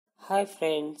Hi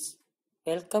friends,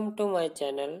 welcome to my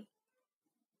channel.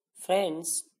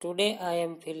 Friends, today I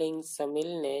am feeling some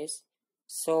illness,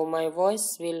 so my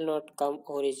voice will not come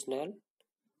original.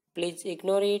 Please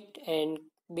ignore it and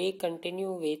be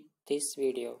continue with this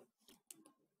video.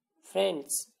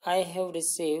 Friends, I have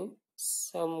received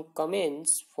some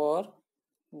comments for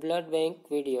blood bank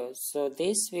videos, so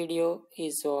this video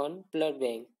is on blood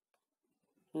bank.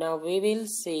 Now we will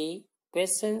see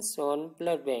questions on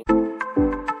blood bank.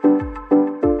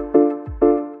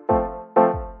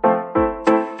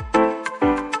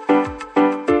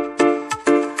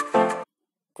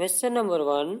 Question number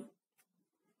 1.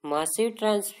 Massive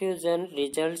transfusion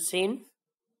results in?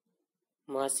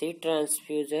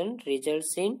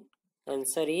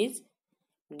 Answer is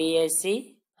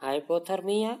DSC,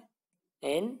 hypothermia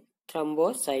and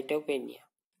thrombocytopenia.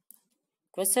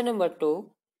 Question number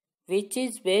 2. Which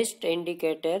is best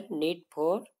indicator need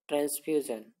for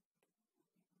transfusion?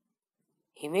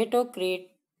 Hematocrit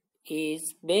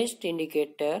is best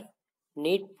indicator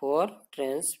need for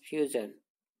transfusion.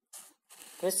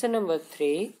 Question number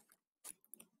 3.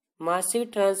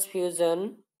 Massive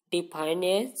transfusion defined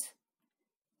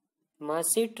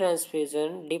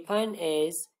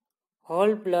as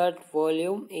whole blood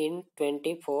volume in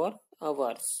 24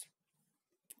 hours.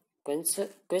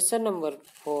 Question number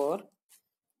 4.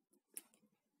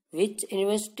 Which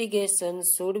investigation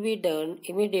should be done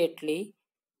immediately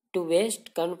to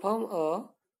best confirm a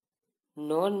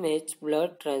non-matched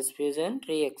blood transfusion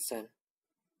reaction?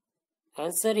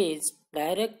 Answer is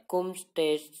direct Coombs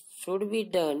test should be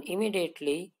done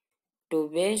immediately to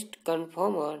best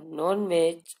confirm a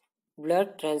non-matched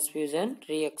blood transfusion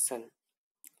reaction.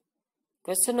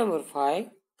 Question number 5.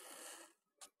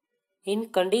 In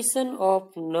condition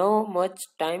of no much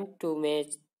time to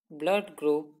match blood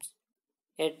groups,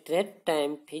 at that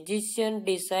time physician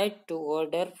decide to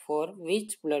order for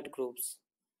which blood groups?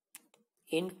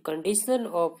 In condition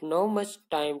of no much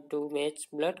time to match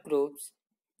blood groups,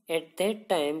 at that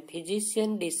time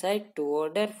physician decide to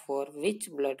order for which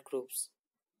blood groups?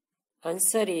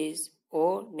 Answer is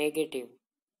O negative.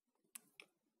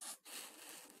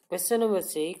 Question number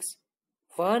 6.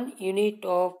 1 unit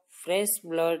of fresh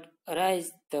blood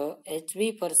rise the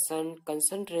HB%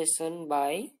 concentration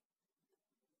by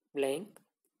blank.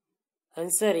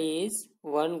 Answer is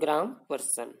 1 gram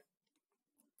 %.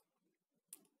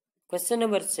 Question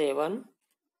number 7.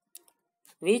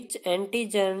 Which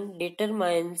antigen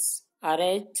determines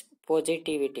Rh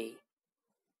positivity?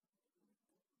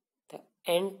 The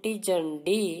antigen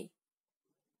D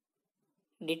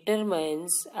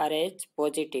determines Rh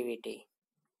positivity.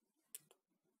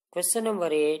 Question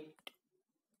number 8.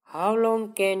 How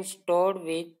long can store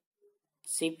with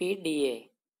cpDA?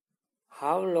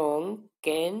 How long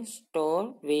can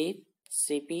store with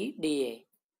cpDA?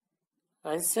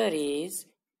 Answer is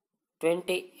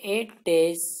 28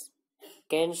 days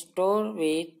can store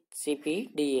with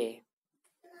cpDA.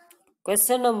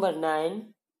 Question number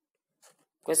 9.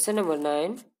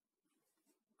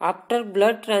 After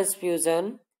blood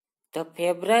transfusion, the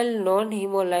febrile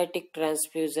non-hemolytic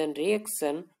transfusion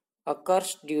reaction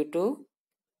occurs due to?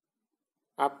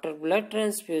 After blood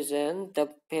transfusion, the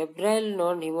febrile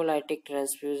non-hemolytic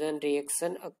transfusion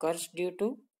reaction occurs due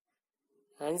to?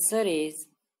 Answer is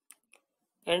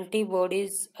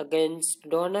antibodies against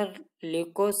donor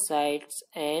leukocytes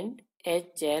and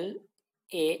HLA-Ag.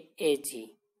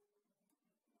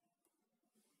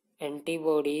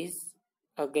 Antibodies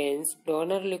against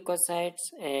donor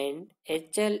leukocytes and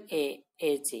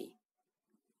HLA-Ag.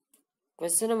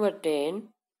 Question number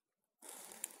 10.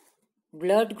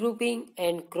 Blood grouping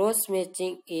and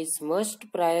cross-matching is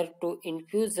must prior to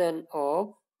infusion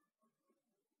of?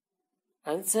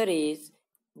 Answer is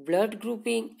blood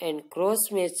grouping and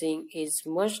cross-matching is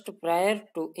must prior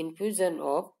to infusion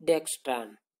of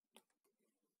dextran.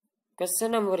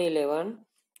 Question number 11.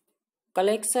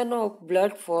 Collection of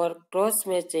blood for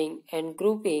cross-matching and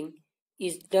grouping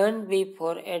is done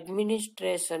before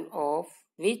administration of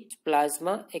which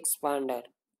plasma expander?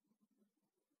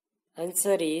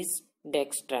 Answer is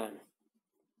dextran.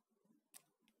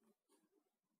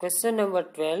 Question number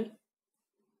 12.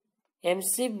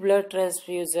 MC blood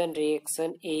transfusion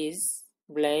reaction is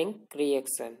blank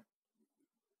reaction.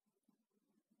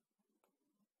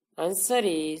 Answer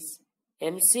is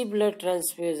MC blood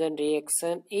transfusion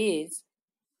reaction is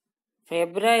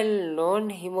febrile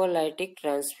non-hemolytic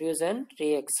transfusion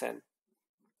reaction.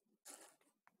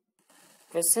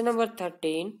 Question number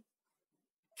 13.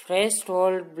 Fresh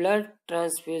whole blood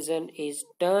transfusion is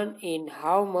done in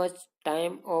how much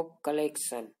time of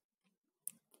collection?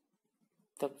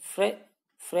 The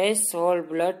fresh whole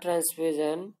blood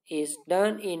transfusion is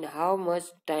done in how much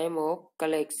time of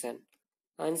collection?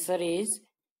 Answer is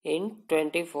in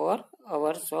 24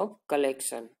 hours of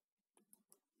collection.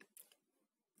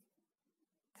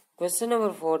 Question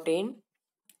number 14.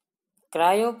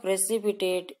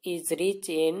 Cryoprecipitate is rich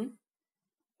in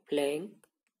blank.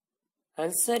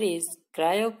 Answer is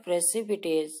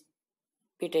cryoprecipitate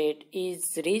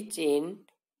is rich in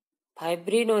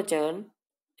fibrinogen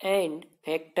and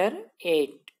factor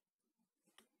 8.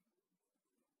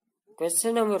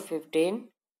 Question number 15.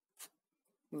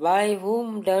 By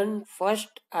whom done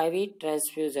first IV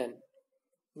transfusion?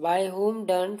 By whom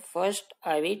done first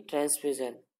IV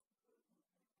transfusion?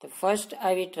 The first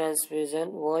IV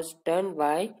transfusion was done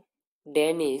by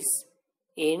Dennis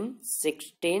in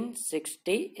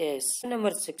 1660s.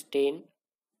 Number 16.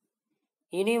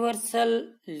 Universal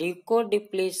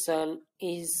leukodepletion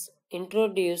is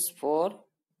introduced for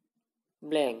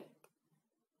blank.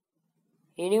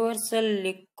 Universal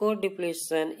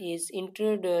leukodepletion is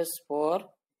introduced for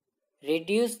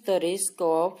reduce the risk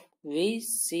of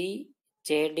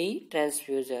VCJD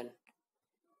transfusion.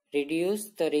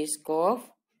 Reduce the risk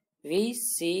of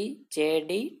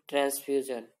VCJD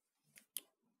transfusion.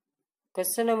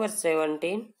 Question number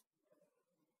 17.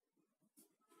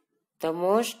 The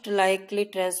most likely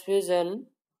transmitted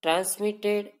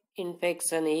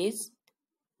infection is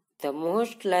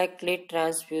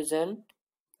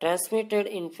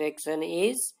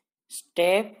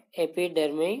staph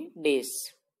epidermidis.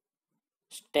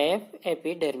 Staph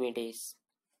epidermidis.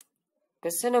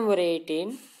 Question number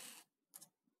 18.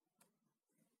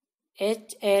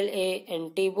 HLA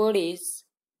antibodies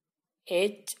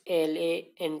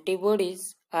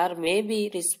are maybe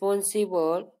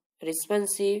responsible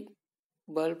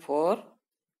for.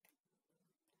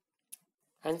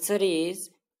 Answer is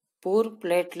poor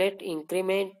platelet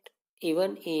increment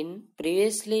even in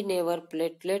previously never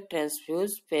platelet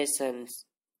transfused patients.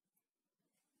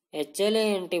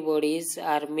 HLA antibodies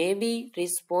are maybe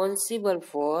responsible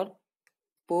for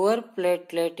poor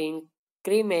platelet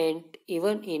increment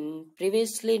even in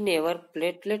previously never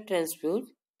platelet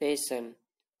transfused patient.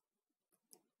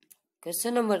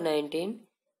 Question number 19.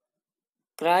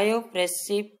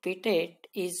 Cryoprecipitate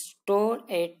is stored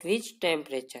at which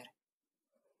temperature?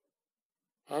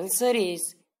 Answer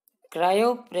is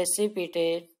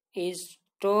cryoprecipitate is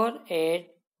stored at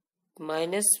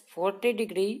 -40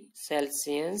 degrees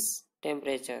Celsius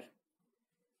temperature.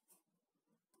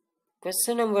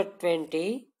 Question number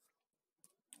 20.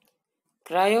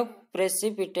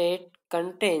 Cryoprecipitate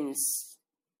contains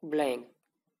blank.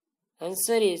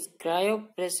 Answer is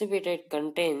cryoprecipitate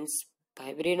contains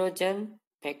fibrinogen,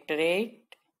 factor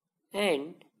 8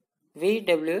 and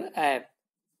VWF.